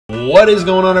What is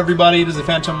going on, everybody? It is the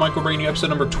Phantom Michael bringing you episode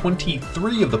number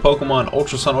 23 of the Pokemon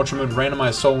Ultra Sun Ultra Moon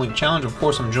Randomized Soul Link Challenge. Of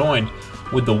course, I'm joined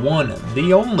with the one,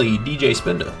 the only DJ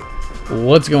Spindaep.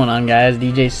 What's going on, guys?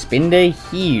 DJ Spindaep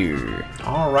here.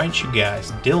 Alright, you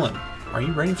guys. Dylan, are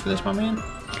you ready for this, my man?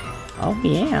 Oh,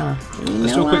 yeah.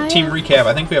 Let's do a quick team recap.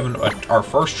 I think we have our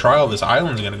first trial of this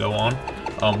island's going to go on.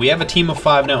 We have a team of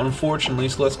 5 now, unfortunately,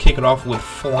 so let's kick it off with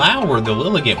Flower, the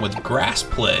Lilligant, with Grass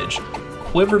Pledge,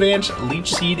 Quiver Dance,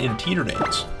 Leech Seed, and Teeter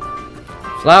Dance.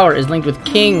 Flower is linked with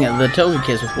King, the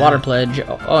Togekiss, with Water Pledge.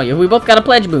 Oh, yeah, we both got a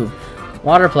pledge move.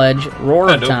 Water Pledge, Roar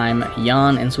of Time,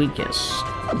 Yawn, and Sweet Kiss.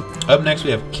 Up next,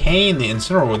 we have Kane, the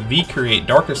Incineroar, with V-Create,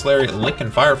 Darkest Lariat, Lick,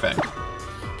 and Fire Fang.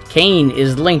 Kane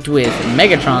is linked with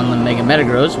Megatron, the Mega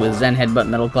Metagross, with Zen Headbutt,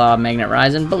 Metal Claw, Magnet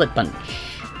Rise, and Bullet Punch.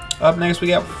 Up next, we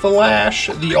got Flash,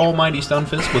 the Almighty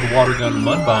Stunfisk, with Water Gun,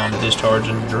 Mud Bomb, Discharge,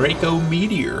 and Draco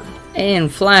Meteor.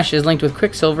 And Flash is linked with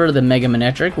Quicksilver, the Mega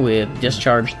Manectric, with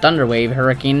Discharge, Thunder Wave,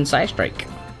 Hurricane, and Psystrike.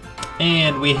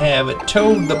 And we have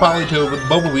Toad, the Polytoad, with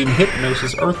Bubble Beam,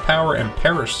 Hypnosis, Earth Power, and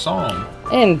Perish Song.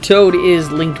 And Toad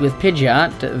is linked with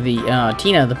Pidgeot, the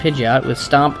Tina, the Pidgeot, with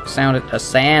Stomp,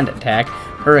 Sand Attack,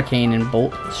 Hurricane, and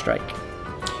Bolt Strike.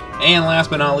 And last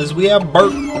but not least, we have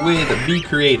Bert with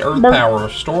V-Create, Earth Power,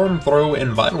 Storm Throw,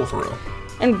 and Vital Throw.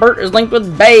 And Bert is linked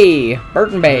with Bay,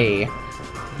 Bert and Bay.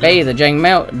 Bay, the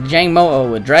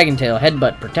Jangmo-o, with Dragon Tail,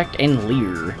 Headbutt, Protect, and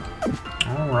Leer.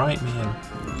 Alright, man.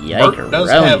 Yikes. Bert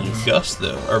does have Gust,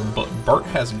 though. Or Bert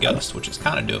has Gust, which is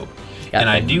kind of dope. And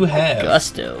I do have...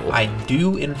 Gusto. I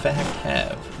do, in fact,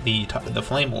 have the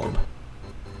Flame Orb.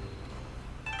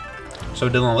 So,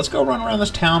 Dylan, let's go run around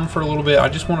this town for a little bit. I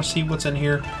just want to see what's in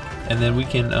here. And then we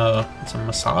can, it's a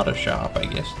Masada shop, I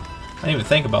guess. I didn't even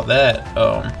think about that.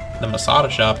 The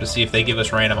Masada shop, to see if they give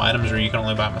us random items or you can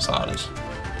only buy Masadas.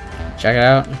 Check it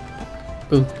out.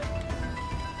 Ooh.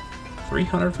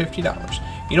 $350.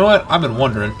 You know what? I've been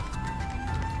wondering.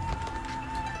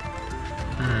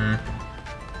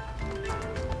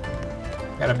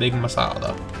 Got a big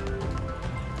Masada.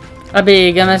 A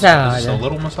big Masada. Is this a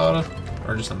little Masada?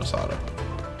 Or just a Masada?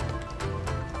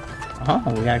 Oh,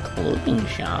 we got a clothing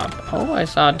shop. Oh, I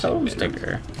saw a totem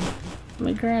sticker. Let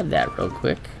me grab that real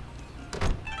quick.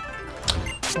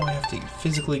 Oh, I have to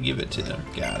physically give it to them.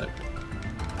 Got it.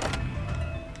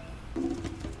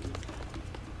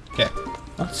 Okay.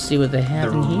 Let's see what they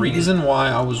have in here. The reason why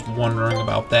I was wondering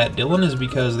about that, Dylan, is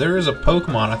because there is a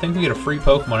Pokemon. I think we get a free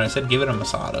Pokemon. I said give it a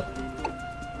Masada.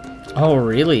 Oh,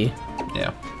 really?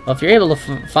 Yeah. Well, if you're able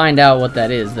to find out what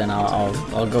that is, then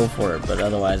I'll go for it. But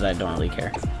otherwise, I don't really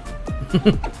care.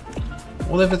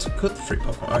 Well, if it's a good free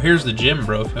Pokemon. Oh, here's the gym,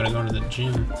 bro. If you want to go into the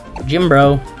gym. Gym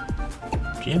bro.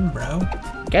 Gym bro.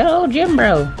 Go, gym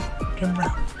bro. Gym bro.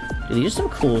 Dude, these are some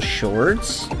cool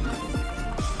shorts.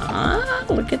 Ah,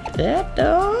 look at that,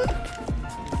 dog.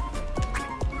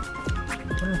 I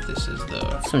wonder if this is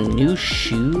the... Some new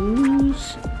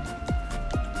shoes.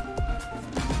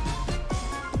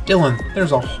 Dylan,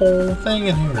 there's a whole thing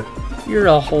in here. You're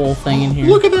a whole thing in here.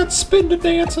 Look at that Spinda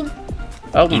dancing.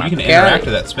 Oh, dude, my you can God. interact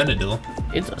with that Spinda, Dylan.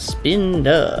 It's a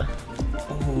Spinda.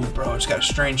 Oh, bro, it's got a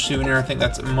strange souvenir. I think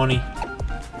that's money.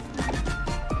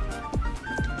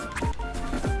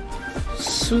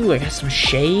 Ooh, I got some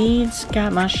shades.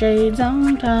 Got my shades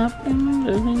on top.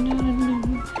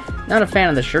 Not a fan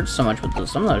of the shirts so much, but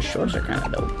some of those shorts are kind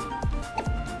of dope.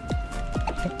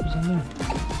 What was in there?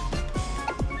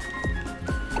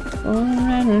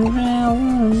 Running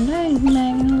around like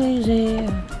lazy.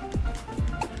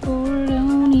 Pour it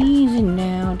on easy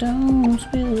now. Don't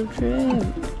spill the drip.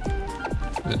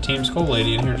 There's a Team Skull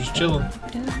lady in here just chilling.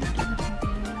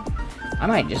 I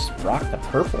might just rock the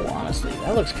purple, honestly.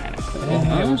 That looks kind of cool. Yeah,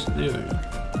 huh? let's do it.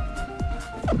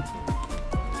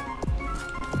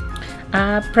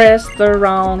 I pressed the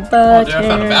wrong button. Oh, dude, I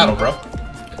found a battle, bro.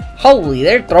 Holy,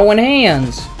 they're throwing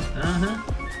hands.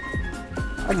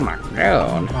 Mm-hmm. Oh my Oh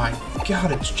God. my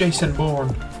God, it's Jason Bourne.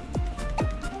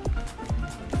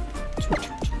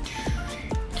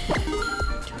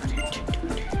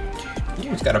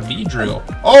 Ooh, it's got a bee drill.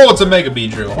 Oh, it's a mega bee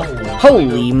drill.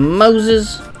 Holy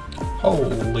Moses.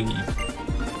 Holy.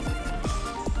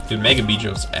 Dude, mega bee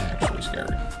drill's actually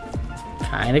scary.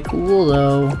 Kinda cool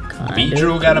though. Bee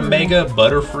drill got a mega,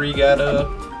 Butterfree got a...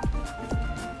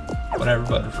 whatever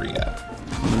Butterfree got.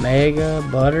 Mega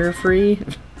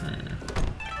Butterfree?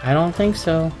 I don't think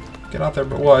so. Get out there,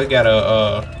 bro. Well, it got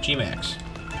a G-Max.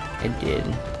 It did.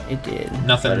 It did.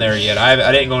 Nothing there yet.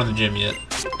 I didn't go in the gym yet.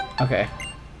 Okay.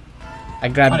 I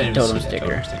grabbed the totem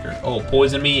sticker. Oh,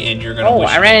 poison me and you're gonna. Oh,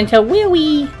 I ran into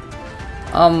Willy.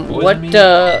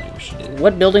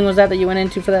 What building was that you went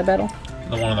into for that battle?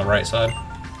 The one on the right side.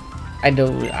 I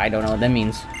don't know what that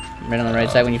means. Right on the right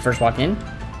side when you first walk in.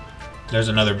 There's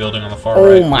another building on the far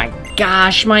right. Oh my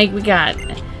gosh, Mike, we got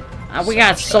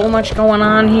so much going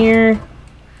on here.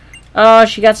 Oh,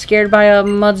 she got scared by a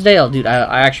Mudsdale. Dude,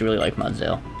 I actually really like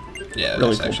Mudsdale. Yeah,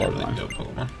 really that's cool actually a Pokemon. really dope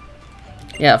Pokemon.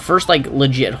 Yeah, first like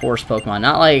legit horse Pokemon.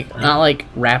 Not like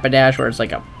Rapidash where it's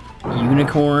like a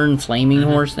unicorn flaming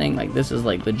horse thing. Like this is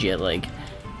like legit, like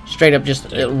straight up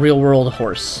just a real world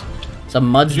horse. It's a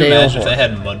Mudsdale Could you imagine horse. if they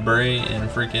had Mudbray and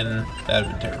freaking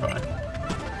that'd be terrifying.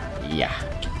 Yeah.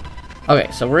 Okay,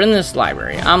 so we're in this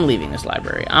library. I'm leaving this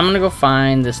library. I'm gonna go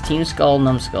find this Team Skull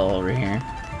Numbskull over here.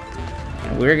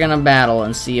 And we're gonna battle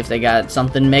and see if they got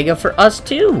something mega for us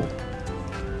too.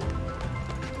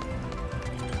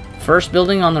 First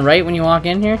building on the right when you walk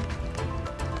in here?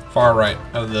 Far right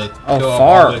of the. Oh, go up all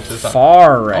far, the way to the top.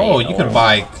 far right. Oh, you can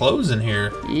buy clothes in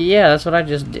here. Yeah, that's what I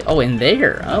just did. Oh, in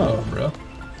there. Oh, bro.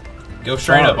 Go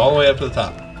straight up, all the way up to the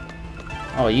top.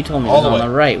 Oh, you told me it All was the on way. the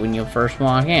right when you first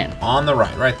walk in. On the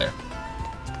right there.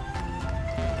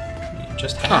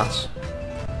 Just hats.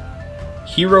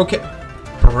 Hero cap.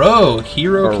 Bro,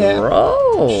 hero cap.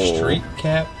 Bro. Street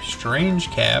cap. Strange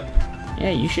cap. Yeah,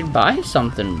 you should buy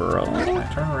something, bro. Can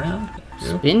I turn around?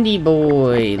 Go. Spindy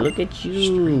boy, look at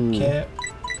you. Street cap.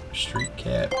 Street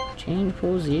cap. Change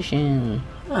position.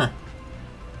 Huh.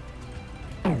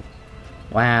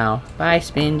 Wow. Bye,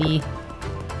 Spindy.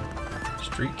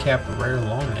 Street cap rare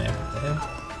long neck. What the hell?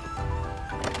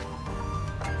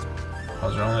 Oh,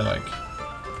 is there only like.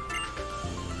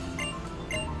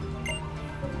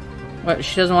 What?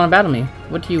 She doesn't want to battle me.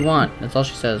 What do you want? That's all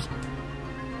she says.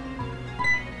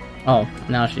 Oh,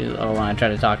 now she. Oh, when I try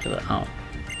to talk to the. Oh.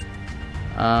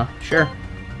 Sure.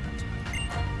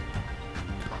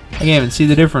 I can't even see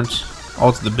the difference. Oh,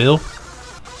 it's the bill.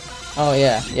 Oh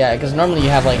yeah, yeah. Because normally you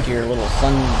have like your little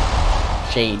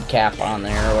sunshade cap on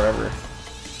there or whatever.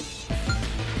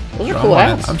 Those are cool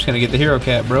hats. I'm just gonna get the hero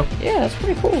cap, bro. Yeah, that's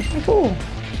pretty cool. It's pretty cool.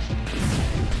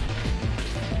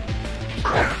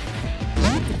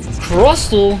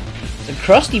 Crustle, the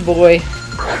crusty boy.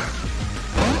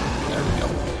 There we go.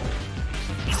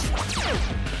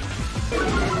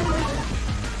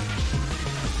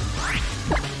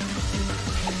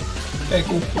 Okay,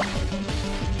 cool.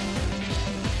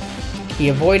 He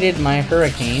avoided my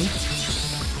hurricane.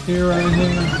 Here I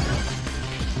am.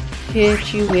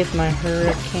 Hit you with my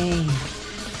hurricane.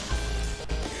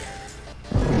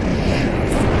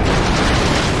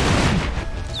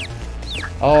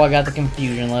 Oh, I got the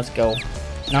confusion. Let's go.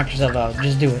 Knock yourself out.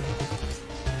 Just do it.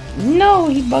 No,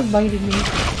 he bug bited me.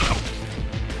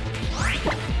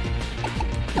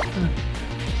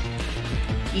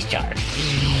 He's charged.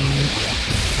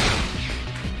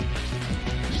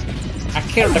 I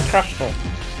killed the Crustle.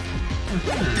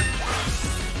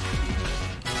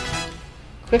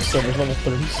 Quicksilver's level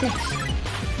 36.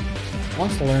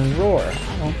 Wants to learn Roar.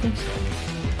 I don't think so.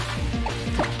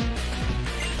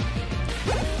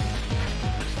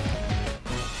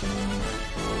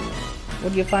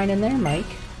 What do you find in there, Mike?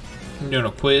 I'm doing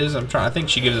a quiz. I think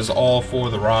she gives us all 4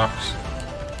 of the rocks.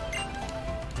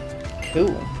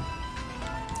 Cool.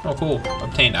 Oh, cool.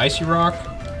 Obtained Icy Rock.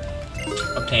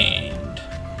 Obtained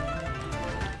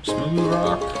Smooth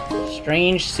Rock.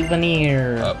 Strange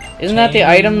souvenir. Obtained. Isn't that the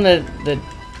item that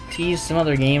teased some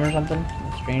other game or something?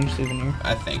 Strange souvenir.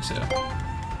 I think so.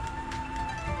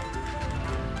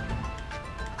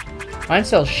 Mine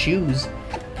sells shoes.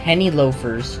 Penny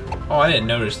loafers. Oh, I didn't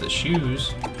notice the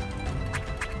shoes.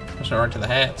 Let's go right to the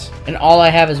hats. And all I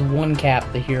have is one cap,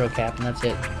 the hero cap, and that's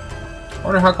it. I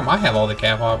wonder how come I have all the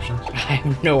cap options. I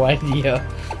have no idea.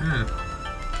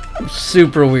 Hmm.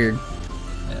 Super weird.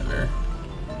 Yeah, very.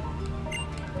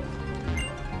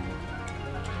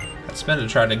 That Spinda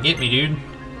tried to get me, dude.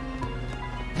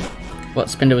 What,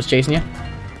 Spinda was chasing you?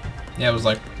 Yeah, it was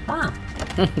like, "Meow,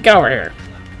 Get over here.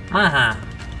 meow."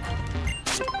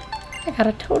 I got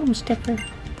a totem sticker.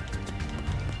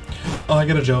 I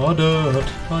got a jaw dot.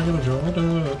 I got a jaw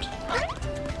dot.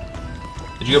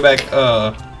 Did you go back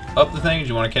up the thing, or do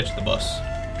you want to catch the bus?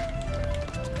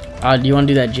 Do you want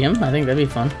to do that gym? I think that'd be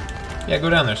fun. Yeah, go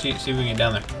down there. See if we can get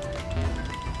down there.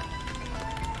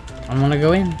 I want to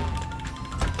go in.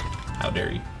 How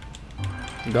dare you?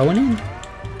 Going in.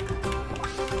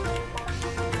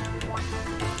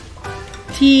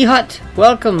 T-Hut,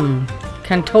 welcome.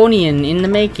 Cantonian in the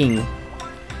making.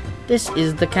 This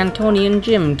is the Cantonian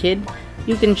gym, kid.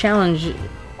 You can challenge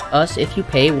us if you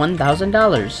pay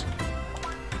 $1,000.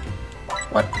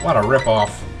 What a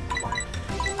ripoff.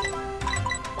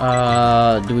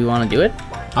 Do we want to do it?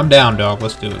 I'm down, dog.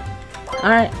 Let's do it.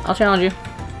 Alright, I'll challenge you.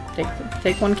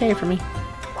 Take 1K from me.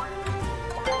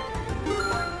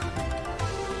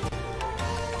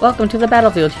 Welcome to the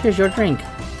battlefield. Here's your drink.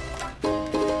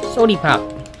 Sody pop.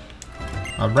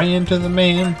 I ran to the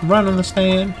man, run on the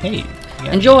stand. Hey.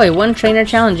 Enjoy one trainer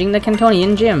challenging the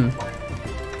Cantonian gym.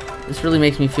 This really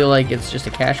makes me feel like it's just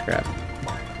a cash grab.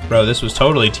 Bro, this was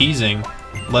totally teasing.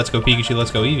 Let's go Pikachu,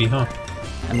 let's go Eevee, huh?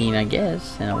 I mean, I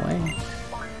guess, in a way.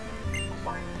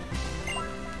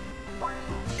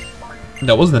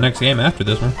 That was the next game after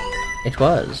this one. It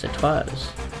was, it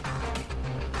was.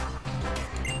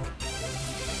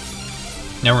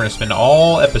 Now we're gonna spend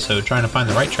all episode trying to find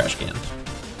the right trash can.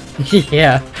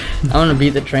 Yeah, I'm gonna beat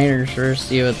the trainers first,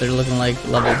 see what they're looking like.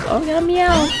 Levels. Oh, we got a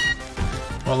meow.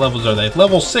 What levels are they?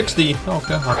 Level 60! Oh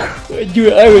god.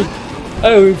 Dude,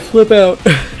 I would flip out.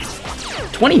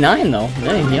 29 though.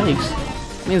 Hey,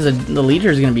 yikes. Means the leader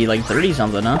is gonna be like 30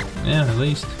 something, huh? Yeah, at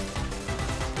least.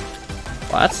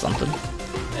 Well, that's something.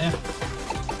 Yeah.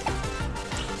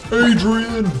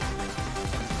 Adrian!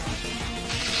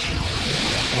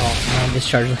 Oh man, this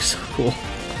charge looks so cool.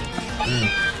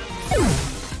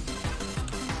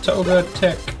 Toga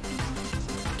Tech.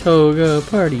 Toga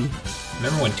party.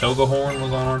 Remember when Toga Horn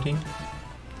was on our team?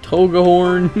 Toga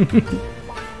horn.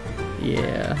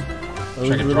 Yeah. Those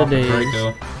Check it, were the drop a days.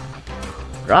 Draco.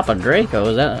 Drop a Draco?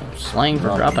 Is that slang for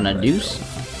dropping a deuce?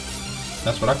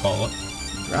 That's what I call it.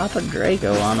 Drop a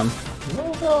Draco on him.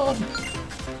 Oh god.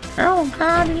 Oh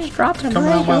god, I just dropped a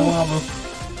Coming out my Draco. lava.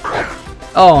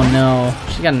 Oh no,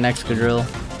 she got an Excadrill.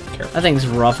 Careful. That thing's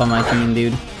rough on my team,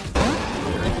 dude.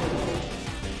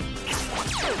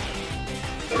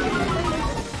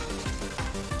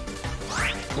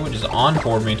 Oh, it just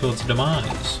encored me until its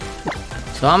demise.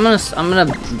 So I'm gonna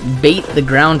bait the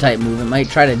ground type move. It might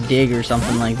try to dig or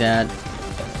something like that.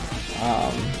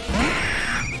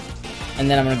 And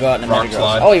then I'm gonna go out and Rock Metagross.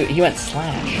 slide. Oh, he went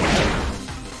slash.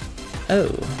 Oh,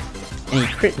 and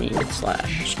he crit me with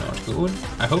slash. It's not good.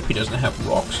 I hope he doesn't have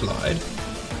Rock Slide.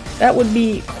 That would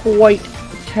be quite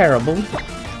terrible.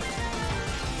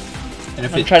 And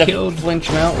if I'll it try killed, to flinch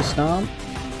him out with Stomp.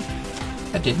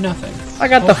 that did nothing. I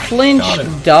got the my flinch, God,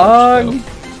 it dog. flinched,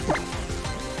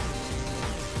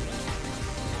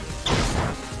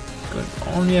 though. Good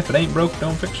on you. If it ain't broke,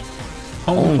 don't fix it.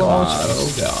 Home claws.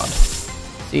 Oh god.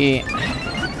 See,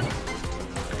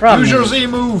 problem Use your is, Z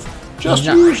move. Just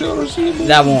not- use your Z move.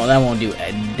 that won't do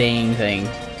a dang thing.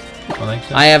 I think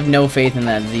so. I have no faith in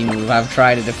that Z move. I've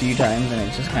tried it a few times and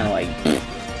it's just kind of like.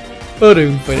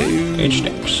 Ba-doom, ba-doom. It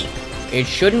stinks. It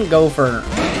shouldn't go for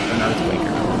an Earthquake or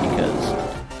nothing because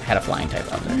I had a flying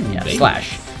type out there. Yeah, Dang.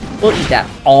 slash. We'll eat that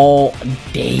all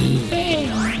day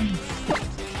long.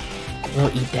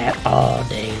 We'll eat that all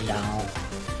day long.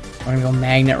 We're gonna go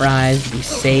Magnet Rise, be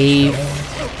safe.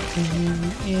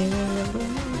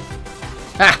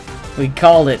 Ah! We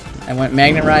called it. I went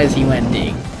Magnet Rise, he went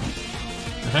Dig.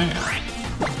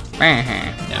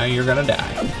 Now you're gonna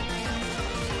die.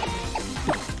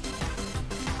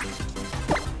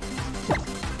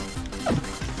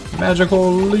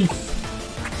 Magical leaf.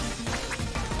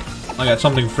 I got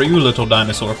something for you, little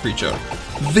dinosaur creature.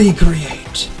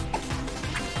 Recreate.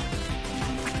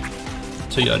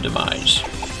 To your demise.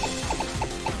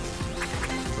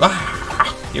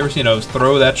 Ah! You ever seen those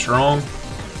throw that strong?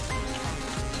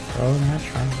 Oh, that's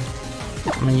right.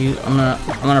 I'm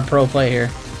gonna pro play here.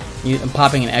 I'm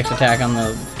popping an X attack on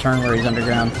the turn where he's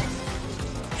underground.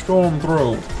 Storm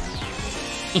throw.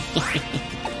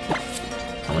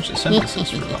 How much did Synthesis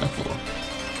survive for?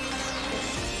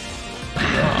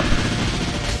 God.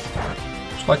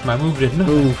 Just like my move did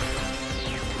nothing. Oof.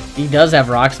 He does have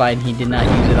Rock Slide and he did not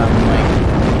use it on the mic.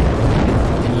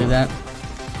 Can you believe that?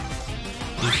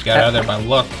 You just got out of there by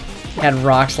luck. Had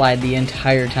Rock Slide the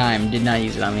entire time, did not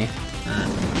use it on me.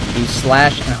 He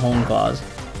Slash and Hone Claws.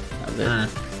 That was it.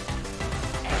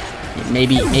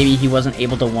 Maybe he wasn't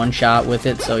able to one shot with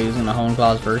it, so he was gonna Hone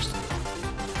Claws first.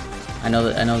 I know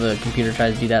the computer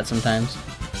tries to do that sometimes.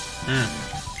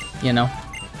 You know.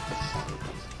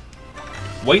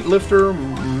 Weightlifter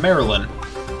Maryland.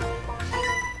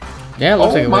 Yeah, it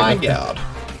looks like a Oh my weightlifter. god.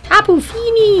 Tapu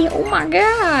Fini! Oh my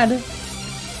god!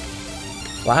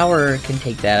 Flower can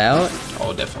take that out.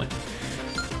 Oh, definitely.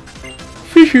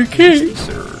 Fisher King!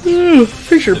 Sir.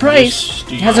 Fisher The Price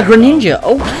Misty has a Dragon. Greninja.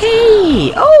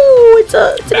 Okay! Oh, it's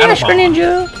an Battle Ash Bond.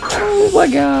 Greninja! Oh my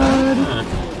god!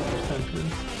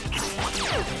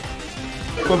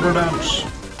 Quiver dance.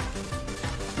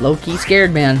 Low-key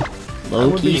scared, man. I would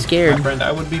Low-key be, scared. my friend,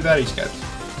 I would be very scared.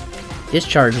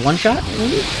 Discharge, one shot,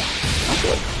 maybe?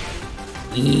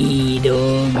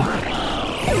 E-dog.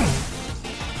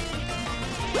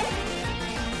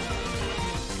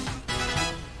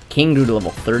 King grew to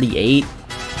level 38.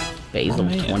 Phase level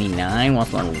man. 29.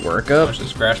 Wants to learn How workup. much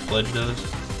this Grass Pledge does?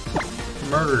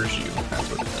 Murders you. That's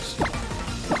what it does.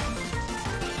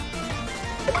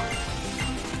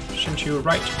 sent you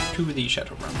right to the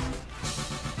Shadow Realm.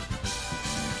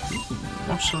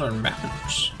 Wants to learn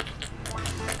mountains.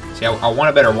 See, I want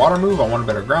a better water move, I want a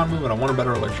better ground move, and I want a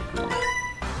better electric move.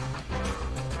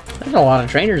 There's a lot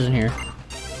of trainers in here.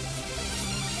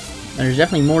 There's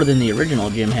definitely more than the original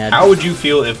gym had. How would you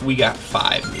feel if we got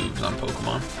 5 moves on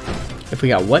Pokemon? If we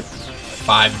got what?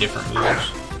 5 different moves.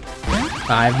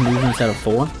 5 moves instead of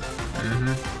 4?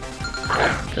 Mm-hmm.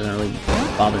 Doesn't really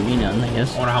bother me none, I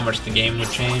guess. I wonder how much the game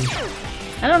would change.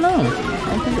 I don't know. I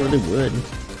don't think it really would.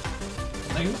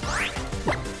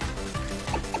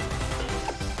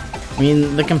 I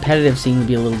mean, the competitive scene would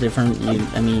be a little different.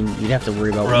 You'd have to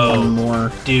worry about one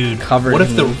more coverage.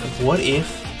 What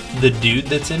if the dude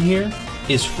that's in here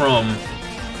is from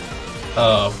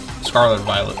Scarlet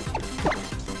Violet?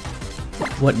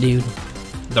 What dude?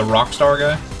 The Rockstar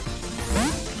guy?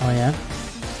 Oh yeah?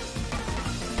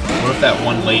 What if that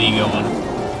one lady going,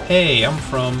 hey, I'm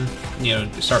from,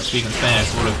 start speaking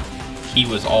Spanish, what if he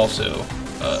was also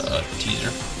a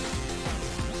teaser?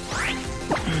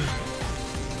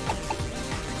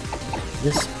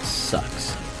 This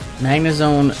sucks.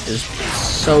 Magnezone is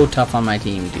so tough on my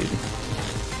team, dude.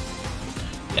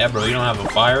 Yeah, bro, you don't have a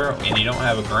fire and you don't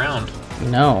have a ground.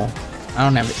 No, I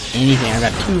don't have anything. I've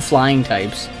got 2 flying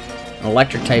types, an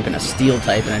electric type and a steel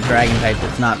type, and a dragon type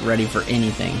that's not ready for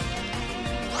anything.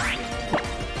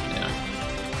 Yeah.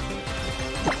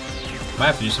 Might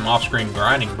have to do some off-screen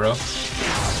grinding, bro.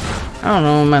 I don't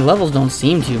know, my levels don't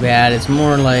seem too bad. It's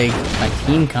more like my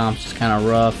team comp's just kind of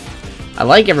rough. I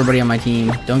like everybody on my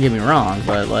team, don't get me wrong,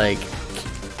 but like,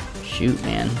 shoot,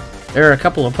 man. There are a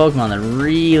couple of Pokemon that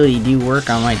really do work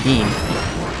on my team.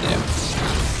 Yeah.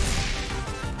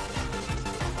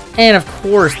 And of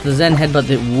course, the Zen Headbutt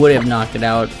that would have knocked it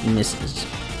out misses.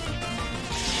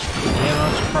 Yeah,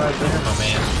 I'm surprised there, my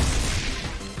man.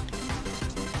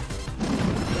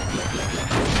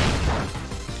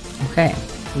 Okay,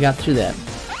 we got through that.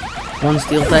 One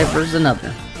steel type versus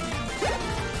another.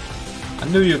 I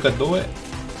knew you could do it.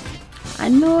 I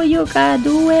know you can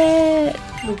do it.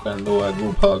 You can do a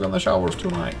group hug on the showers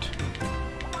tonight.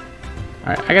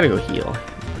 Alright, I gotta go heal.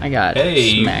 I got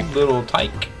smacked. Hey, little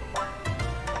tyke.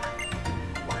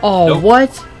 Oh, nope.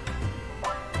 What?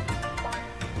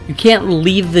 You can't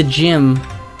leave the gym.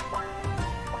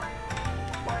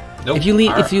 Nope. If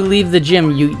you leave the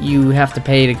gym, you have to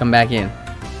pay to come back in.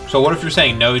 So what if you're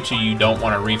saying no to you don't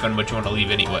want a refund, but you want to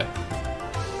leave anyway?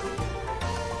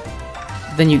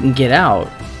 Then you can get out.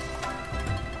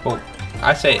 Well,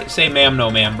 I say ma'am,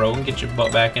 no ma'am, bro, and get your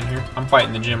butt back in here. I'm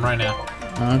fighting the gym right now.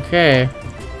 Okay.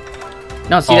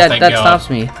 No, see, that stops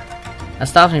me. That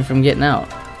stops me from getting out.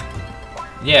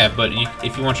 Yeah, but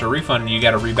if you want your refund, you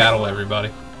got to rebattle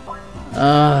everybody.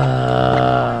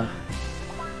 I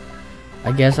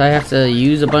guess I have to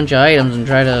use a bunch of items and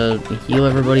try to heal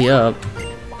everybody up.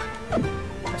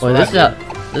 Boy, this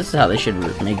is how they should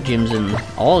make gyms in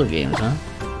all the games, huh?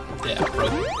 Yeah, bro.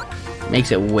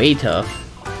 Makes it way tough.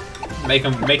 Make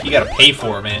you gotta pay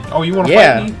for it, man. Oh, you want to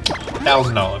fight me?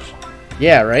 $1,000.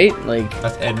 Yeah, right. Like,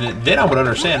 and then I would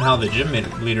understand how the gym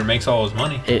leader makes all his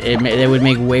money. It would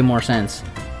make way more sense.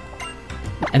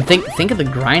 And think of the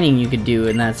grinding you could do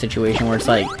in that situation where it's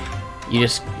like, you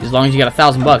just, as long as you got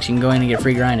 $1,000, you can go in and get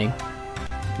free grinding.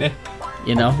 Yeah.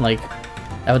 You know, like,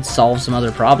 that would solve some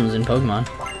other problems in Pokemon.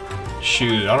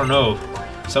 Shoot, I don't know.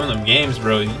 Some of them games,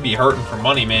 bro, you'd be hurting for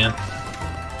money, man.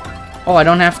 Oh, I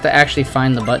don't have to actually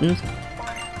find the buttons?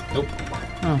 Nope.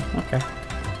 Oh, okay.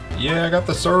 Yeah, I got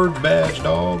the Surge badge,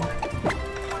 dog.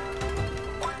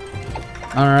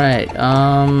 Alright,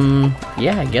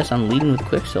 yeah, I guess I'm leading with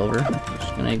Quicksilver. I'm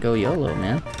just gonna go YOLO,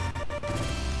 man.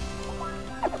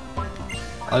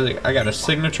 I got a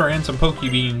signature and some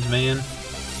Pokebeans, man.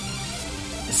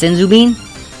 Senzu Bean?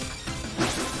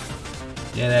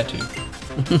 Yeah, that too.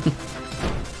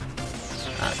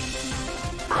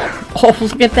 Oh,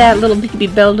 look at that little baby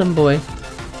Beldum boy.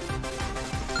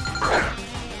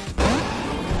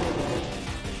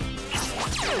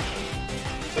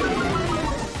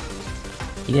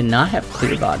 He did not have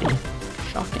clear body.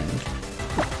 Shocking.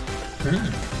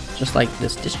 Just like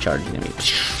this discharge is gonna be.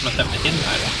 Must have the hidden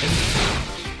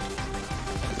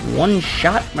item. One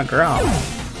shot McGraw.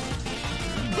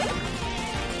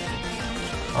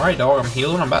 Alright, dog, I'm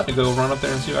healing. I'm about to go run up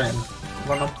there and see if I can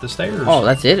run up the stairs. Oh,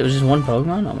 that's it? It was just one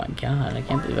Pokemon? Oh my god, I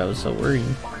can't believe I was so worried.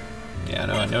 Yeah, I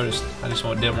know, I noticed. I just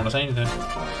didn't want to say anything.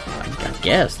 I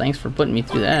guess. Thanks for putting me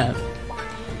through that.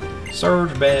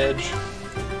 Surge badge.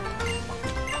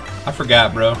 I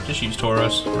forgot, bro. Just use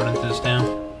Tauros running through this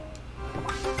town.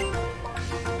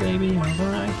 Baby, I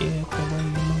like it the way you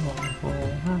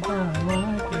move on. I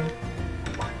like it.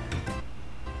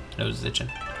 Nose is itching.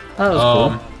 That was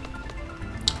cool.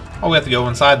 Oh, we have to go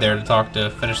inside there to talk to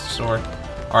finish the story.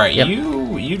 All right, Yep.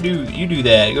 you do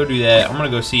that. Go do that. I'm gonna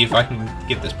go see if I can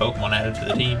get this Pokemon added to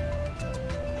the team.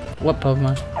 What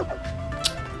Pokemon?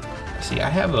 See, I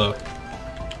have a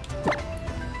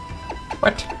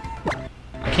what?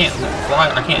 I can't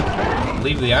fly. I can't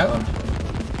leave the island.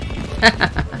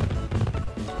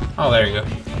 Oh, there you go.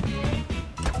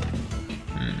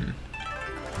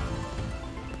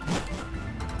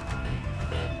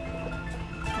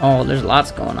 Oh, there's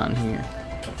lots going on here.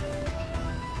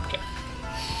 Okay.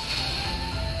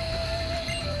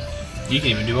 You can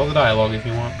even do all the dialogue if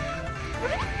you want.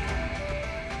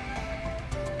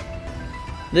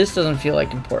 This doesn't feel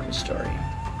like important story.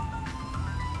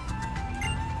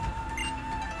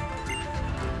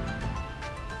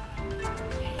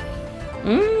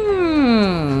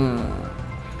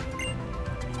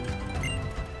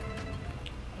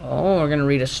 Oh, we're gonna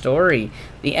read a story.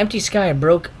 The empty sky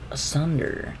broke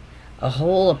asunder, a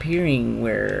hole appearing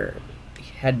where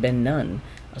had been none.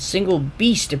 A single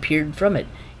beast appeared from it.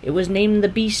 It was named the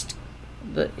beast.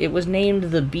 It was named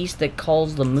the beast that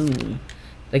calls the moon.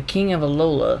 The king of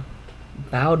Alola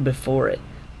bowed before it.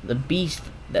 The beast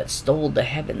that stole the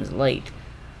heaven's light.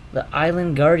 The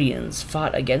island guardians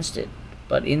fought against it,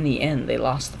 but in the end they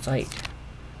lost the fight.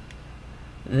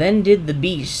 Then did the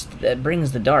beast that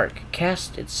brings the dark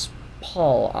cast its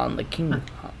paw on the king,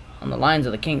 on the lines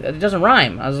of the king. It doesn't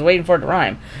rhyme. I was waiting for it to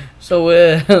rhyme.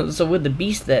 So, so would the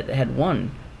beast that had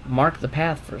won mark the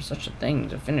path for such a thing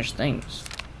to finish things?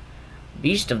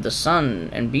 Beast of the sun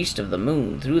and beast of the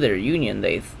moon, through their union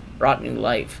they brought new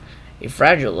life, a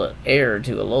fragile heir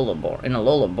to Alola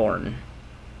born,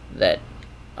 that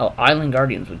island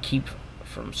guardians would keep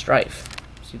from strife.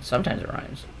 See, sometimes it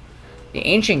rhymes. The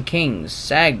ancient kings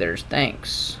sang their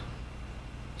thanks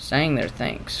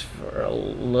for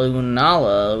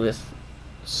Lunala with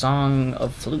song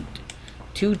of flute.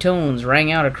 Two tones rang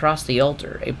out across the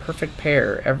altar, a perfect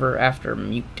pair ever after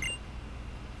mute.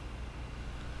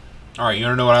 Alright, you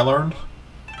wanna know what I learned?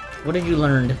 What did you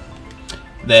learn?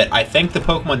 That I think the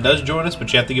Pokemon does join us,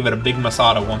 but you have to give it a big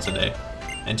Masada once a day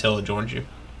until it joins you.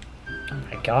 Oh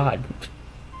my god.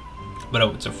 But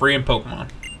it's a free in Pokemon.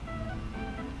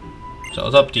 So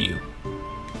it's up to you.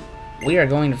 We are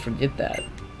going to forget that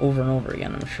over and over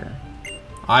again, I'm sure.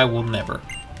 I will never.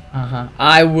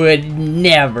 I would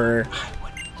never,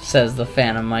 says the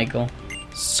Phantom Michael.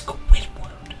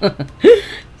 Squidward.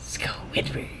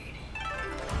 Squidward.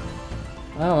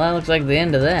 Well, that looks like the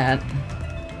end of that.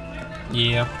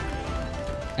 Yeah.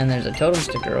 And there's a totem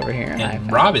sticker over here.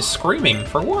 And Rob is screaming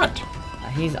for what?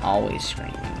 He's always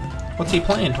screaming. What's he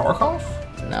playing, Tarkov?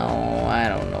 No, I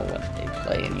don't know what they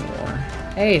play anymore.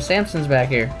 Hey, Samson's back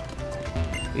here.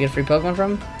 We get a free Pokemon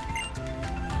from him?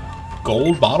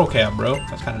 Gold bottle cap, bro.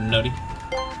 That's kind of nutty.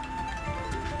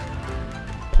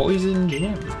 Poison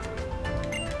gem.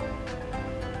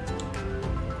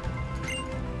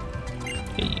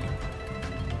 Hey.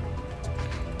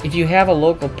 If you have a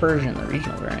local Persian, the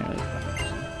regional variant.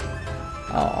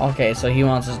 Oh, okay, so he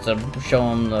wants us to show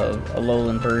him the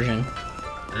Alolan Persian.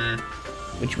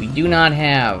 Which we do not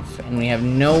have, and we have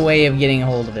no way of getting a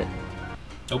hold of it.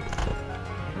 Nope.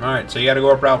 Alright, so you gotta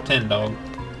go up Route 10, dog.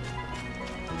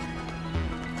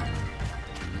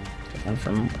 And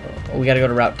from, we gotta go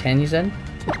to Route 10, you said?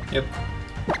 Yep.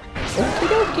 Okie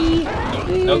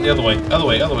dokie. No, the other way. Other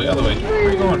way, other way, other way. Where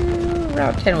are you going?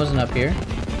 Route 10 wasn't up here.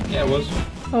 Yeah, it was.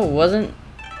 Oh, it wasn't?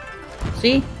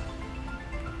 See?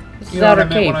 This You is know what Outer I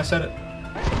meant Cape. when I said it?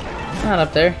 It's not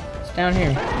up there. It's down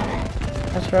here.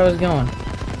 That's where I was going.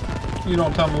 You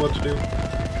don't tell me what to do.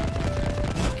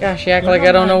 Gosh, you act like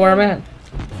I don't know where I'm at.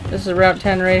 This is Route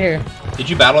 10 right here. Did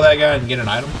you battle that guy and get an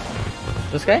item?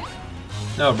 This guy?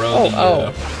 No, bro. I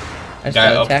just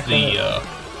guy got up attacked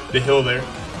the hill there.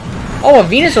 Oh, a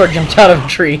Venusaur jumped out of a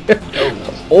tree.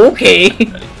 Okay.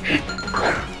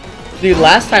 Dude,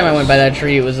 last time I went by that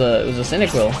tree, it was a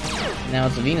Cyndaquil. Now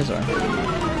it's a Venusaur.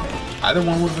 Either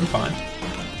one would have been fine.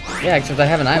 Yeah, except I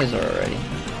have an Ivysaur already.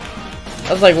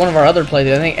 That was like one of our other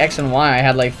playthroughs. I think X and Y, I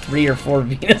had like 3 or 4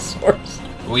 Venusaurs.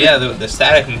 Well, yeah, the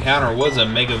static encounter was a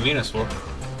Mega Venusaur.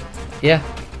 Yeah.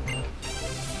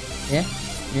 Yeah.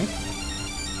 Yeah.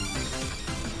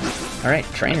 Alright,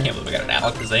 I trainer. can't believe I got an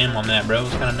Alakazam on that, bro.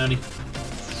 It's kind of nutty.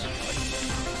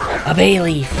 A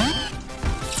Bayleaf.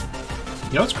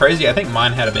 You know what's crazy? I think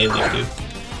mine had a Bayleaf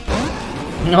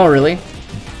too. No, really?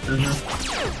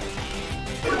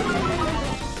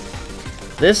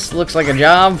 This looks like a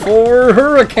job for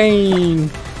Hurricane.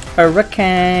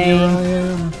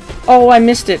 Hurricane. Oh, I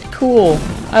missed it. Cool.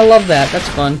 I love that. That's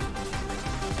fun.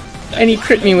 And he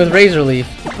crit me with Razor Leaf.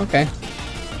 Okay.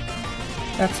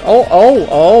 That's...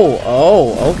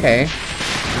 Oh, okay.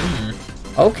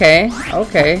 Okay,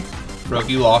 okay. Bro, if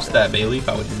you lost that bay leaf,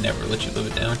 I would never let you live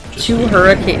it down. Just Two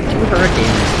hurricanes.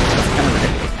 That's kind of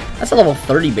ridiculous. That's a level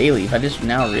 30 bay leaf. I just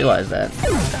now realized that.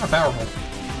 It's kind of powerful.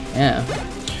 Yeah.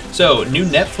 So, new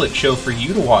Netflix show for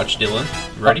you to watch, Dylan.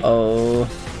 Ready? Oh.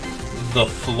 The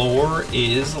floor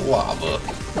is lava.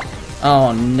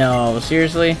 Oh no!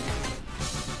 Seriously?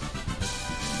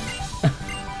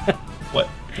 What?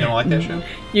 You don't like that show?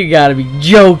 You gotta be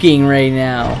joking right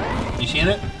now. You seen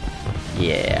it?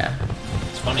 Yeah.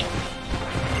 It's funny.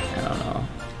 I don't know.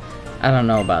 I don't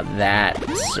know about that,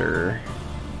 sir.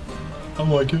 I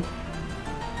like it.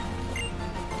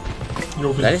 You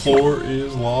know, That the is- floor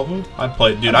is lava. I'd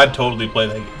play, dude. I'd totally play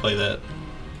that.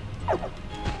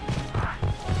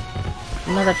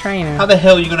 Another trainer. How the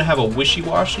hell are you gonna have a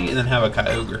wishy-washy and then have a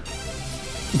Kyogre?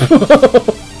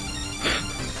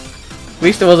 At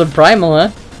least it wasn't primal, huh?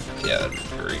 Yeah, that'd be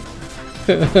great.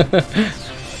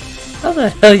 How the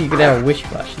hell you could have a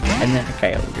wish-wash and then a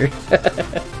Kyogre?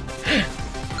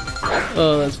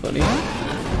 Oh, that's funny.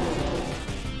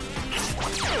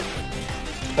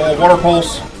 Oh, water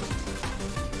pulse.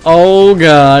 Oh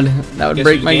god, that would Guess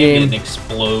break whose my game game. didn't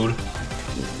explode.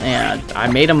 Yeah, I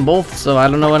made them both, so I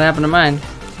don't know what happened to mine.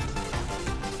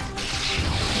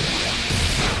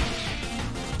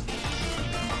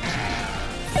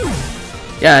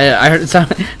 Yeah, I heard it sound.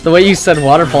 The way you said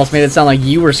water pulse made it sound like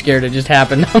you were scared it just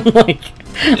happened. I'm like,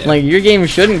 Yeah. like your game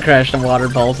shouldn't crash the water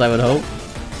pulse. I would hope.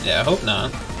 Yeah, I hope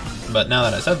not. But now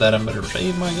that I said that, I better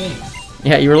save my game.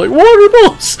 Yeah, you were like water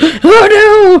pulse.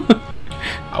 Oh no!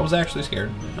 I was actually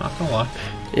scared. Not gonna lie.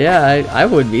 Yeah, I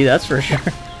would be. That's for sure.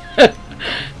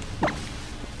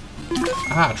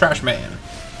 Ah, trash man.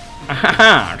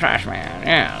 Haha, trash man.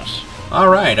 Yes.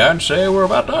 Alright, I'd say we're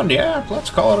about done, yeah? Let's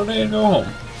call it a day and go home.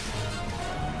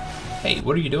 Hey,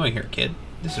 what are you doing here, kid?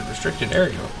 This is a restricted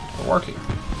area for working.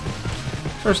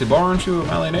 Seriously, bar, aren't you a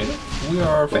Malay native? We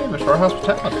are famous for our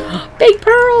hospitality. Big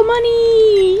pearl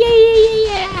money!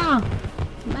 Yeah!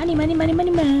 Money, money, money,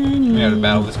 money, money. We have to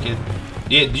battle this kid.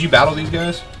 Yeah, did you battle these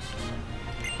guys?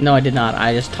 No, I did not.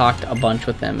 I just talked a bunch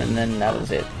with them, and then that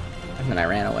was it. And then I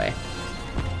ran away.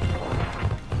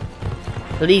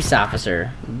 Police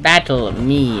officer, battle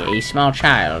me, a small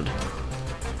child,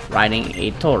 riding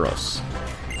a Tauros.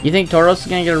 You think Tauros is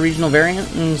gonna get a regional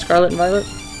variant in Scarlet and Violet?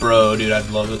 Bro, dude, I'd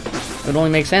love it. It would only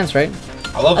make sense, right?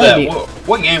 I love That'd that. be-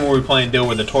 What game were we playing, Dill,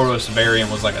 where the Tauros variant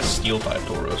was like a steel-type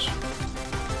Tauros?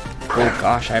 Oh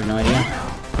gosh, I have no idea.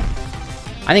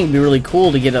 I think it'd be really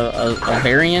cool to get a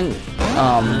variant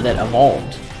that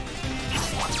evolved.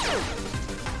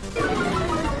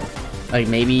 Like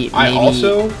maybe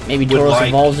maybe would Tauros like-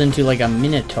 evolves into like a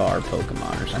Minotaur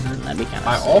Pokemon or something. That'd be kind of.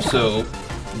 I also,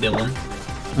 Dylan,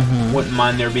 wouldn't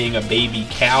mind there being a baby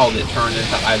cow that turned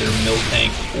into either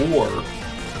Miltank or...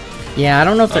 Yeah, I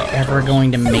don't know if they're ever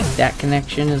going to make that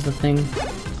connection. Is the thing.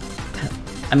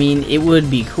 I mean, it would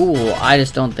be cool. I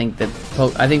just don't think that.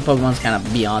 I think Pokemon's kind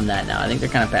of beyond that now. I think they're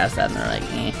kind of past that, and they're like,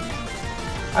 eh.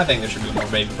 I think there should be more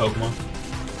baby Pokemon.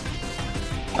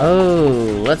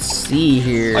 Oh, let's see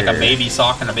here. Like a baby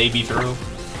sock and a baby throw.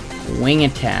 Wing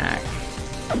attack.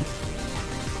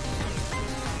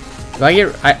 Do I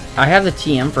get? I have the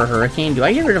TM for Hurricane. Do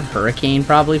I get rid of Hurricane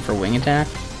probably for wing attack?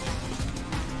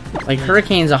 Like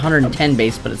Hurricane's 110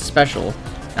 base, but it's special.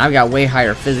 And I've got way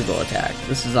higher physical attack.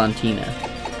 This is on Tina.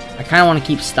 I kind of want to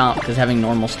keep Stomp because having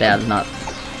normal stats is not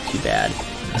too bad.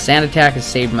 The Sand attack has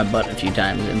saved my butt a few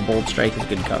times, and Bold Strike is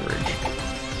good coverage.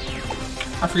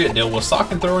 I forget, Dill, was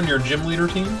Sock and Throw in your gym leader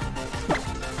team?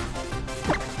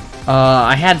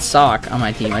 I had Sock on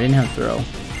my team. I didn't have Throw.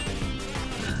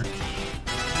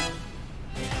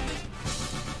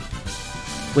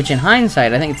 Which, in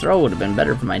hindsight, I think Throw would have been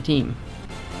better for my team.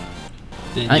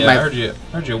 Yeah, I think I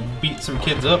heard you beat some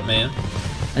kids up, man.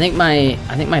 I think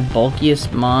my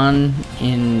bulkiest Mon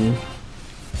in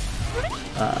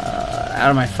out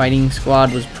of my fighting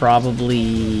squad was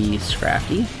probably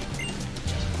Scrafty.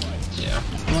 Yeah.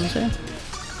 I want to say.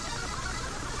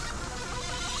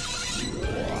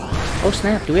 Oh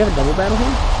snap! Do we have a double battle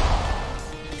here?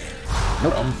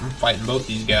 Nope. I'm fighting both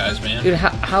these guys, man. Dude,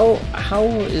 how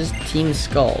is Team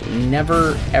Skull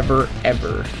never ever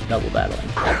double battling?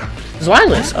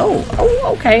 Zwilus! Oh,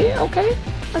 okay.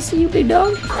 I see you, big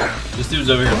dog. This dude's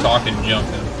over here talking junk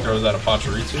and throws out a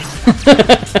Pachirisu.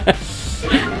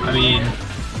 I mean,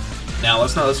 now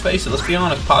let's face it, let's be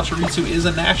honest, Pachirisu is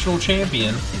a national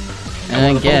champion in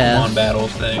one of the Pokemon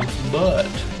battles thing, but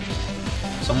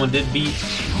someone did beat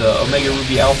the Omega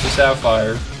Ruby Alpha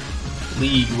Sapphire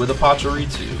League with a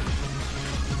Pachirisu.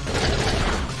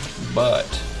 But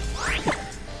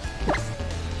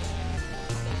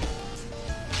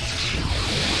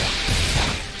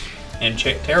And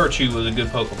Terrachu was a good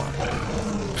Pokemon.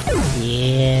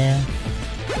 Yeah.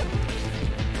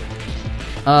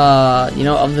 You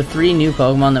know, of the 3 new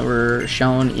Pokemon that were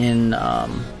shown in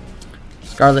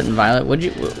Scarlet and Violet, what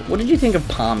did you think of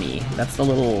Palmy? That's the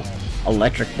little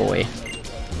electric boy.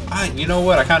 You know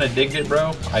what? I kind of digged it,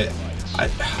 bro.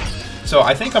 So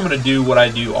I think I'm gonna do what I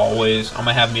do always. I'm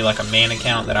gonna have me like a main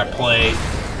account that I play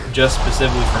just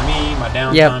specifically for me, my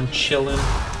downtime, chilling.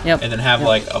 Yep. And then have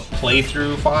like a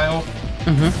playthrough file.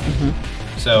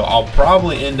 So I'll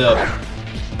probably end up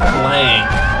playing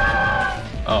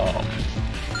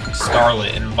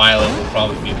Scarlet and Violet will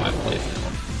probably be my playthrough.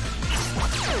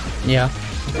 Yeah.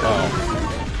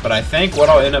 But I think what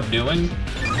I'll end up doing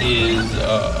is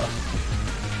I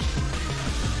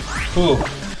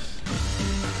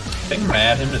think I'm gonna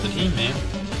add him to the team, man.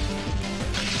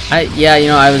 Yeah, you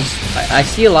know, I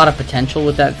see a lot of potential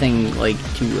with that thing, like,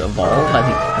 to evolve. I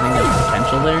think there's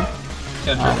potential there.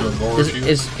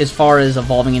 As far as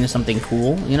evolving into something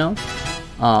cool, you know?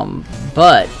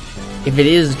 But if it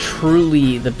is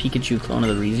truly the Pikachu clone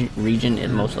of the region, it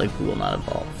most likely will not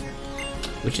evolve.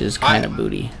 Which is kind of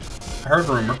booty. I heard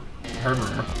rumor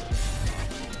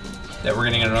that we're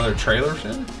getting another trailer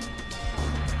soon.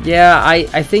 Yeah,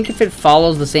 I think if it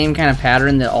follows the same kind of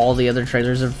pattern that all the other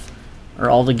trailers have, or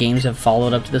all the games have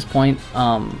followed up to this point,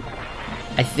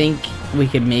 I think we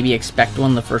could maybe expect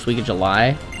one the first week of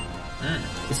July.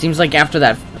 It seems like after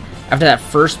that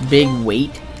first big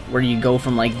wait, where you go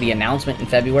from like the announcement in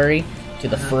February to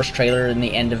the first trailer in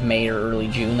the end of May or early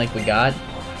June, like we got.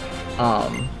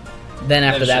 Then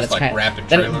after that, it's like kind rapid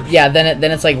then, trailers. yeah.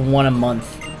 Then it's like one a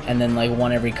month, and then like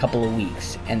one every couple of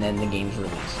weeks, and then the game's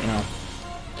released. You know.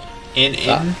 In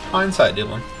hindsight,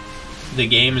 Dylan, the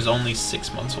game is only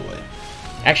 6 months away.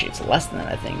 Actually, it's less than that,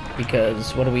 I think,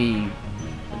 because what are we?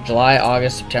 July,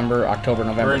 August, September, October,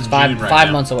 November. It's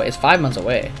five months away. It's 5 months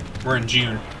away. We're in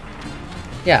June.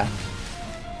 Yeah.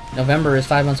 November is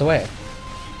 5 months away.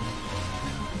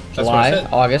 That's July, what I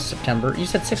said. August, September. You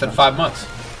said 6 I said months. 5 months.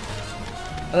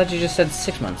 I thought you just said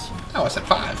 6 months. No, I said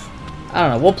 5. I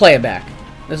don't know. We'll play it back.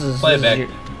 This is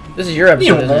your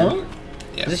episode, isn't it?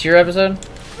 Yeah. Is this your episode?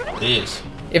 It is.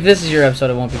 If this is your episode,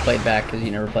 it won't be played back because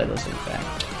you never played those things back.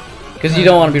 Because you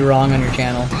don't want to be wrong on your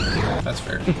channel. That's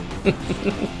fair.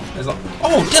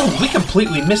 Oh, Dylan, we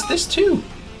completely missed this too.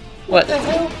 What the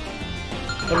hell?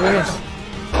 What did we miss?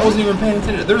 I wasn't even paying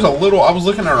attention. There's a little. I was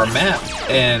looking at our map,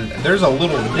 and there's a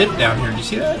little dip down here. Do you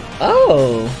see that?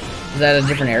 Oh, is that a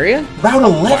different area? Route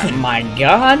 11. Oh my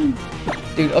God,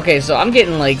 dude. Okay, so I'm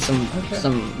getting like some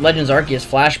Legends Arceus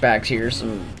flashbacks here,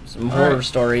 some horror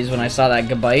stories when I saw that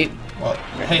Gabite. Well,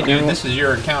 hey, dude, this is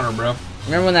your encounter, bro.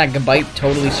 Remember when that Gabite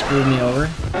totally screwed me over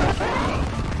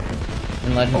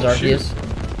in Legends Arceus?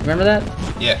 Shoot. Remember that?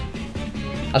 Yeah.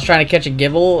 I was trying to catch a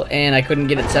Gibble, and I couldn't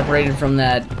get it separated from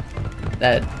that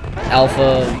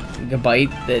alpha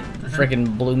Gabite that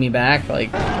freaking blew me back,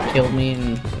 like killed me.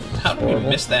 And how did we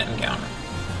miss that encounter?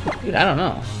 Dude, I don't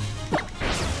know.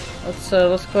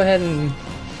 Let's go ahead and.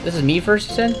 This is me first,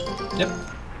 you said? Yep.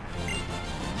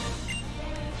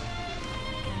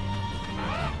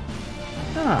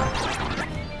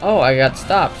 Huh. Oh, I got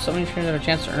stopped. So many trainers have a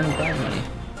chance to earn prize money.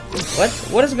 What?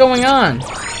 What is going on?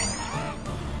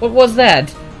 What was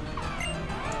that?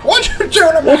 What you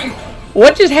doing to me?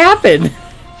 What just happened?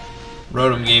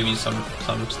 Rotom gave you some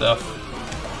stuff.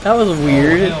 That was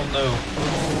weird. Oh, hell no.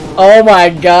 Oh my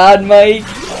God, Mike.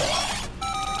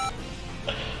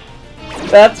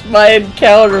 That's my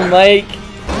encounter, Mike.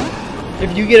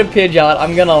 If you get a Pidgeot,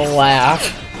 I'm gonna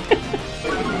laugh.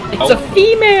 It's a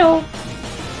female.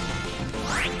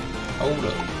 Hold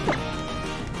up.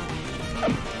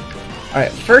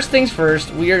 Alright, first things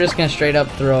first, we are just gonna straight up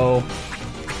throw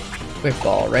Quick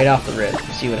Ball right off the rip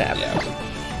and see what happens.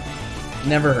 Yeah.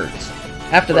 Never hurts.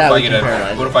 After that, we can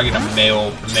paralyze. What if I get a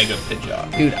male Mega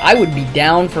Pidgeot? Dude, I would be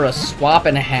down for a swap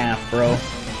and a half, bro.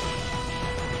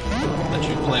 Let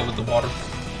you play with the water.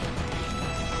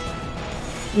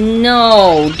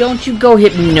 No, don't you go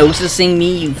hypnosising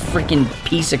me, you freaking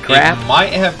piece of crap. It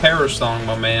might have Parasong,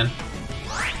 my man.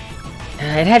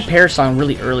 It had Parasong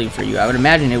really early for you. I would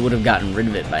imagine it would have gotten rid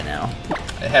of it by now.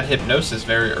 It had Hypnosis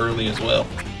very early as well.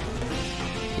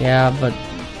 Yeah, but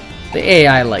the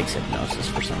AI likes Hypnosis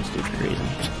for some stupid reason.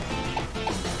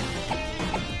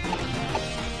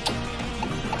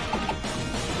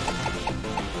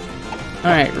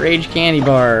 Alright, Rage Candy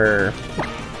Bar.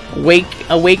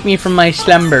 Awake me from my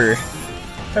slumber.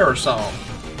 Parasong.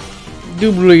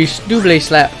 Double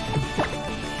slap.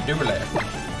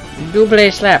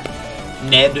 Double slap.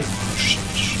 Ned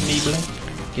Schneebly.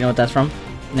 Do you know what that's from?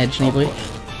 Ned Schneebly?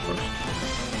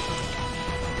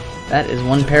 That is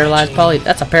one paralyzed poly.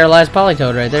 That's a paralyzed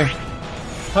Polytoad right there.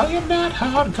 I am not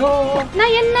hardcore. No,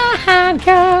 you're not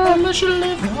hardcore. Unless you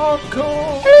live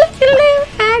hardcore. Unless you live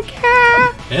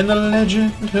hardcore. And the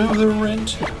legend of the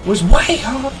rent was way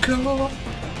hardcore.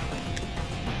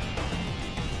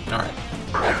 Alright.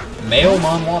 Male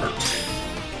non-water.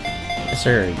 Yes,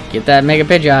 sir. Get that Mega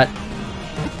Pidgeot.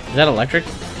 Is that electric?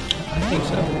 I think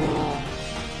so.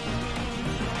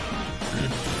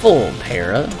 Full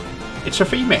para. It's a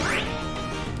female.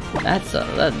 That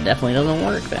definitely doesn't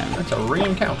work then. That's a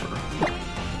re-encounter.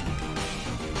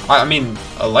 I mean,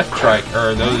 Electrike,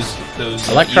 or those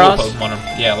Electros? Pokemon.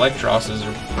 Yeah, Electrosses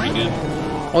are pretty good.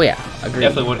 Oh yeah, agreed.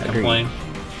 Definitely wouldn't complain.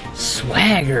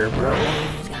 Swagger, bro.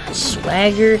 He's got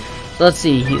swagger. So let's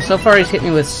see. So far, he's hit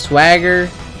me with swagger,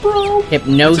 Bro.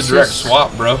 hypnosis. It's a direct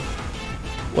swap, bro.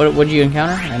 What did you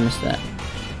encounter? I missed that.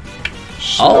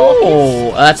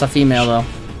 Oh, that's a female though.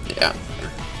 Yeah.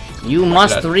 You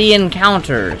must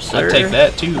re-encounter, sir. I'd take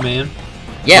that too, man.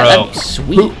 Yeah, Bro, that'd be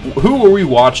sweet. Who were we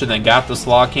watching that got the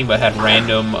Slog King but had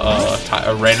random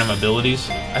random abilities?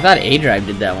 I thought A-Drive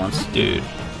did that once. Dude,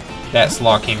 that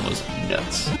Slog King was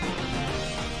nuts.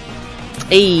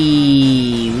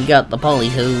 Hey, we got the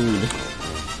Polytoad.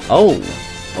 Oh,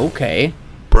 okay.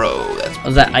 Bro, that's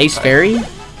Was that Ice typing. Fairy?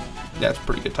 That's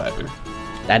pretty good typing.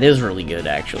 That is really good,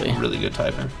 actually. Really good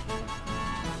typing.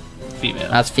 Female.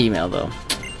 That's female, though.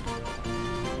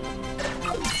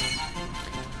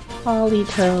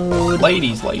 Polytoad.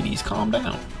 Ladies, calm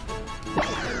down.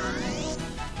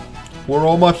 Where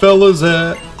all my fellas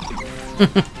at?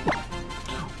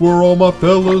 Where all my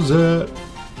fellas at?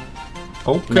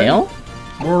 Okay. Male?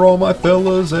 Where all my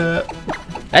fellas at?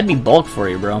 That'd be bulk for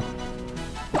you, bro.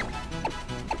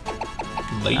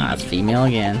 Lady. Ah, it's female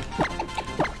again.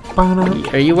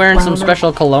 Are you wearing some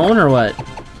special cologne or what?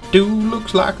 Dude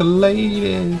looks like a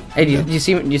lady. Hey, do you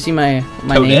see my name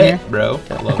Toadette, here? bro.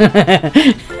 I love it.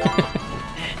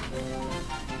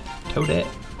 Toadette.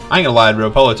 I ain't gonna lie, bro.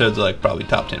 Politoad's like probably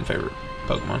top 10 favorite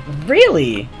Pokemon.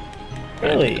 Really?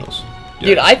 Really?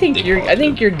 Dude, I think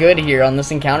you're good here on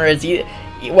this encounter. It's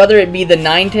whether it be the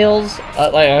Ninetales,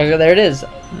 there it is.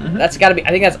 Mm-hmm. That's got to be. I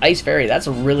think that's Ice Fairy. That's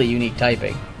a really unique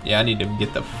typing. Yeah, I need to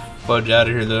get the fudge out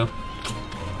of here though.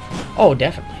 Oh,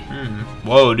 definitely.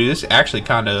 Whoa, dude, this actually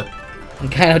kind of.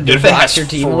 Kind of If it has your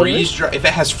team a little bit. freeze dry, if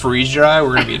it has freeze dry,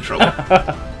 we're gonna be in trouble.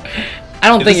 I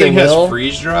don't If think this it thing will. has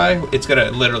freeze dry, it's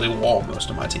gonna literally wall most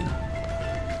of my team.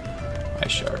 Ice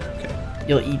Shard, okay.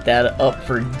 You'll eat that up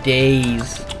for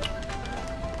days.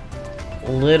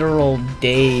 Literal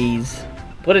days.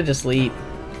 Put it to sleep.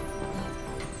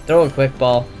 Throw a quick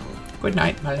ball. Good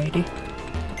night, my lady.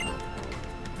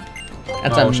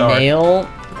 That's Oh, a sorry. male.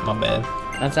 My bad.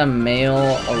 That's a male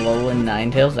Alolan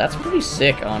Ninetales. That's pretty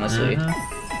sick, honestly.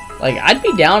 Mm-hmm. Like, I'd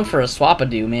be down for a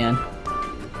Swap-a-Doo, man.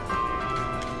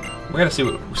 We gotta see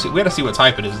what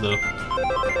type it is though.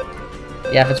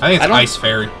 Yeah, if it's. I think it's don't- Ice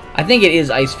Fairy. I think it is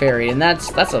Ice Fairy, and that's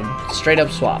a straight up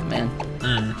swap, man.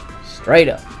 Straight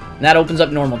up. And that opens up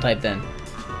normal type then.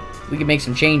 We can make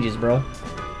some changes, bro.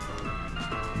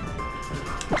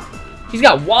 He's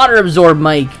got water absorb,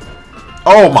 Mike.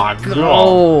 Oh my god.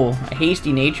 Oh, a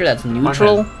hasty nature. That's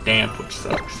neutral. Damp, which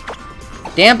sucks.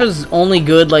 Damp is only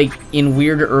good like in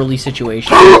weird early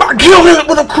situations. I killed it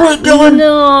with a crit, Dylan.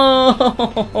 No,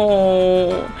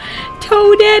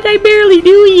 Toadette, I barely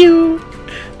knew you.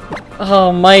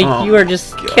 Oh, Mike, Oh, you are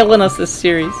just killing us this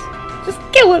series. Just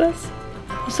killing us.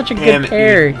 You're such a good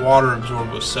pair. Water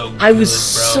absorb was so good, I was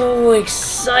bro. so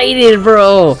excited,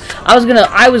 bro. I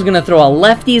was gonna throw a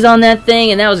lefties on that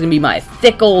thing, and that was gonna be my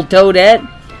thick old Toadette.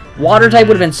 Water type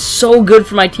would have been so good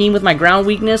for my team with my ground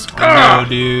weakness. I know,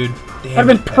 dude. That'd have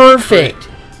been perfect.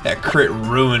 That crit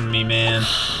ruined me, man.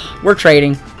 We're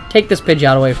trading. Take this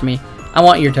Pidgeot away from me. I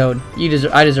want your Toad.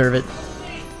 I deserve it.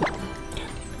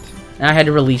 And I had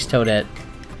to release Toadette.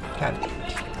 God damn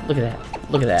it. Look at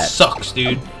that. Look at that. Sucks,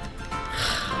 dude.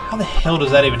 How the hell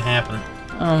does that even happen?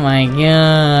 Oh my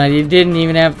god. You didn't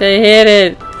even have to hit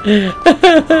it.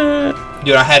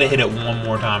 Dude, I had to hit it one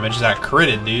more time. It just got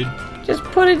critted, dude. Just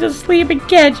put it to sleep and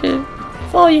catch it.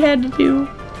 That's all you had to do.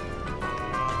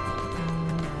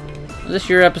 Is this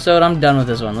your episode? I'm done with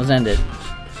this one. Let's end it.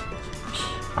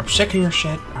 I'm sick of your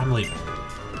shit. I'm leaving.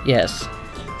 Yes.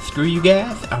 Screw you,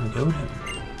 Gath. I'm going home.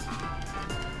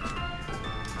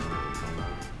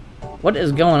 What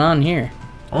is going on here?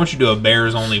 I want you to do a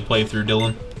Bears only playthrough,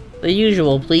 Dylan. The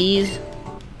usual, please.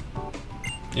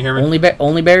 You hear me?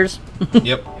 Only bears?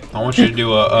 Yep. I want you to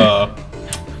do a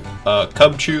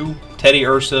Cubchoo, Teddy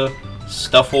Ursa,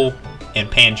 Stuffle, and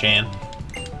Panchan.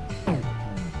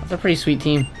 That's a pretty sweet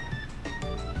team.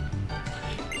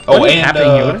 Oh, What is and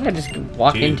happening here? What did I just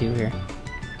walk dude. into here?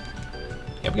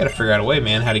 Yeah, we gotta figure out a way,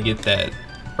 man, how to get that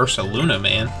Ursaluna,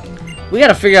 man. We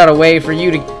gotta figure out a way for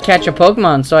you to catch a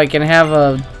Pokemon so I can have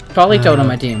a Politoed on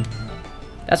my team.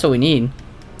 That's what we need.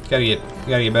 We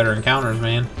gotta get better encounters,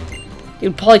 man.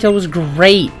 Dude, Politoed was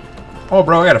great. Oh,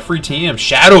 bro, I got a free TM.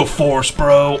 Shadow Force,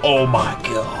 bro. Oh, my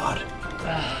God.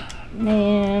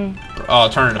 Man. Oh,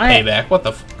 turn into payback. What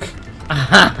the fuck?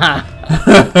 I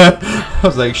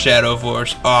was like, Shadow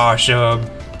Force. Oh, shub.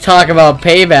 Talk about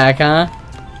payback, huh?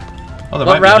 Oh, there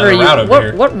might be another route over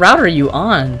here. What route are you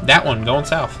on? That one, going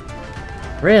south.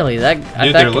 Really? Dude,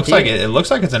 it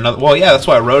looks like it's another. Well, yeah, that's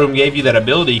why Rotom gave you that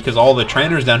ability, because all the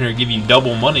trainers down here give you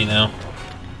double money now.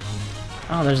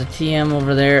 Oh, there's a TM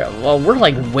over there. Well, we're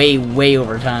like way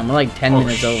over time. We're like 10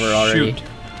 minutes over already.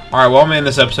 All right, well, I'm in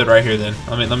this episode right here. Then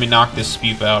let me knock this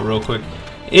Spewp out real quick.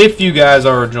 If you guys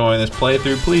are enjoying this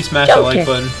playthrough, please smash that like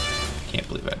button. Can't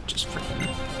believe I just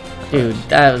freaking. Dude,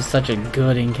 that was such a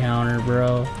good encounter,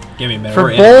 bro. Give me a minute. For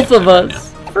both of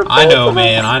us. I know,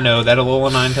 man. I know that Alola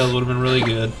Ninetales would have been really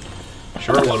good.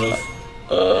 Sure would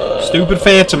have. Stupid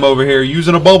Phantom over here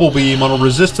using a Bubble Beam on a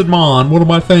resisted Mon. What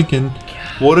am I thinking?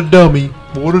 What a dummy.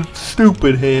 What a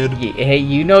stupid head. Hey,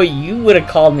 you know, you would have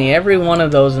called me every one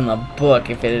of those in the book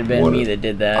if it had been me that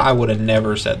did that. I would have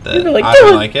never said that. You'd be like, I'd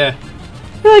be like, yeah.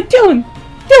 You're like, Dylan,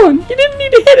 you didn't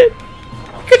need to hit it.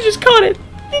 You could have just caught it.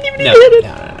 You didn't even need to hit it.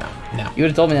 No. You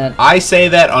would have told me that. I say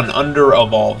that on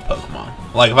under-evolved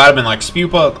Pokemon. Like, if I'd have been like,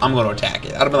 Spewpa, I'm going to attack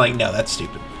it. I'd have been like, no, that's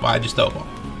stupid. Why just throw a ball?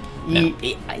 No.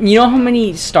 You know how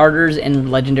many starters and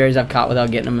legendaries I've caught without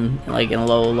getting them in a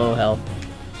low health?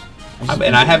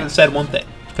 And I haven't said one thing,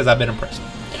 because I've been impressed.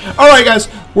 Alright, guys,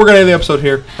 we're going to end the episode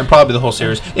here, and probably the whole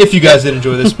series. If you guys did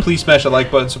enjoy this, please smash that like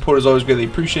button. Support is always greatly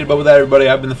appreciated. But with that, everybody,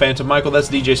 I've been the Phantom Michael. That's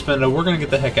DJ Spindaep. We're going to get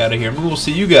the heck out of here, and we will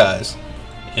see you guys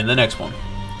in the next one.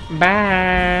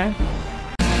 Bye.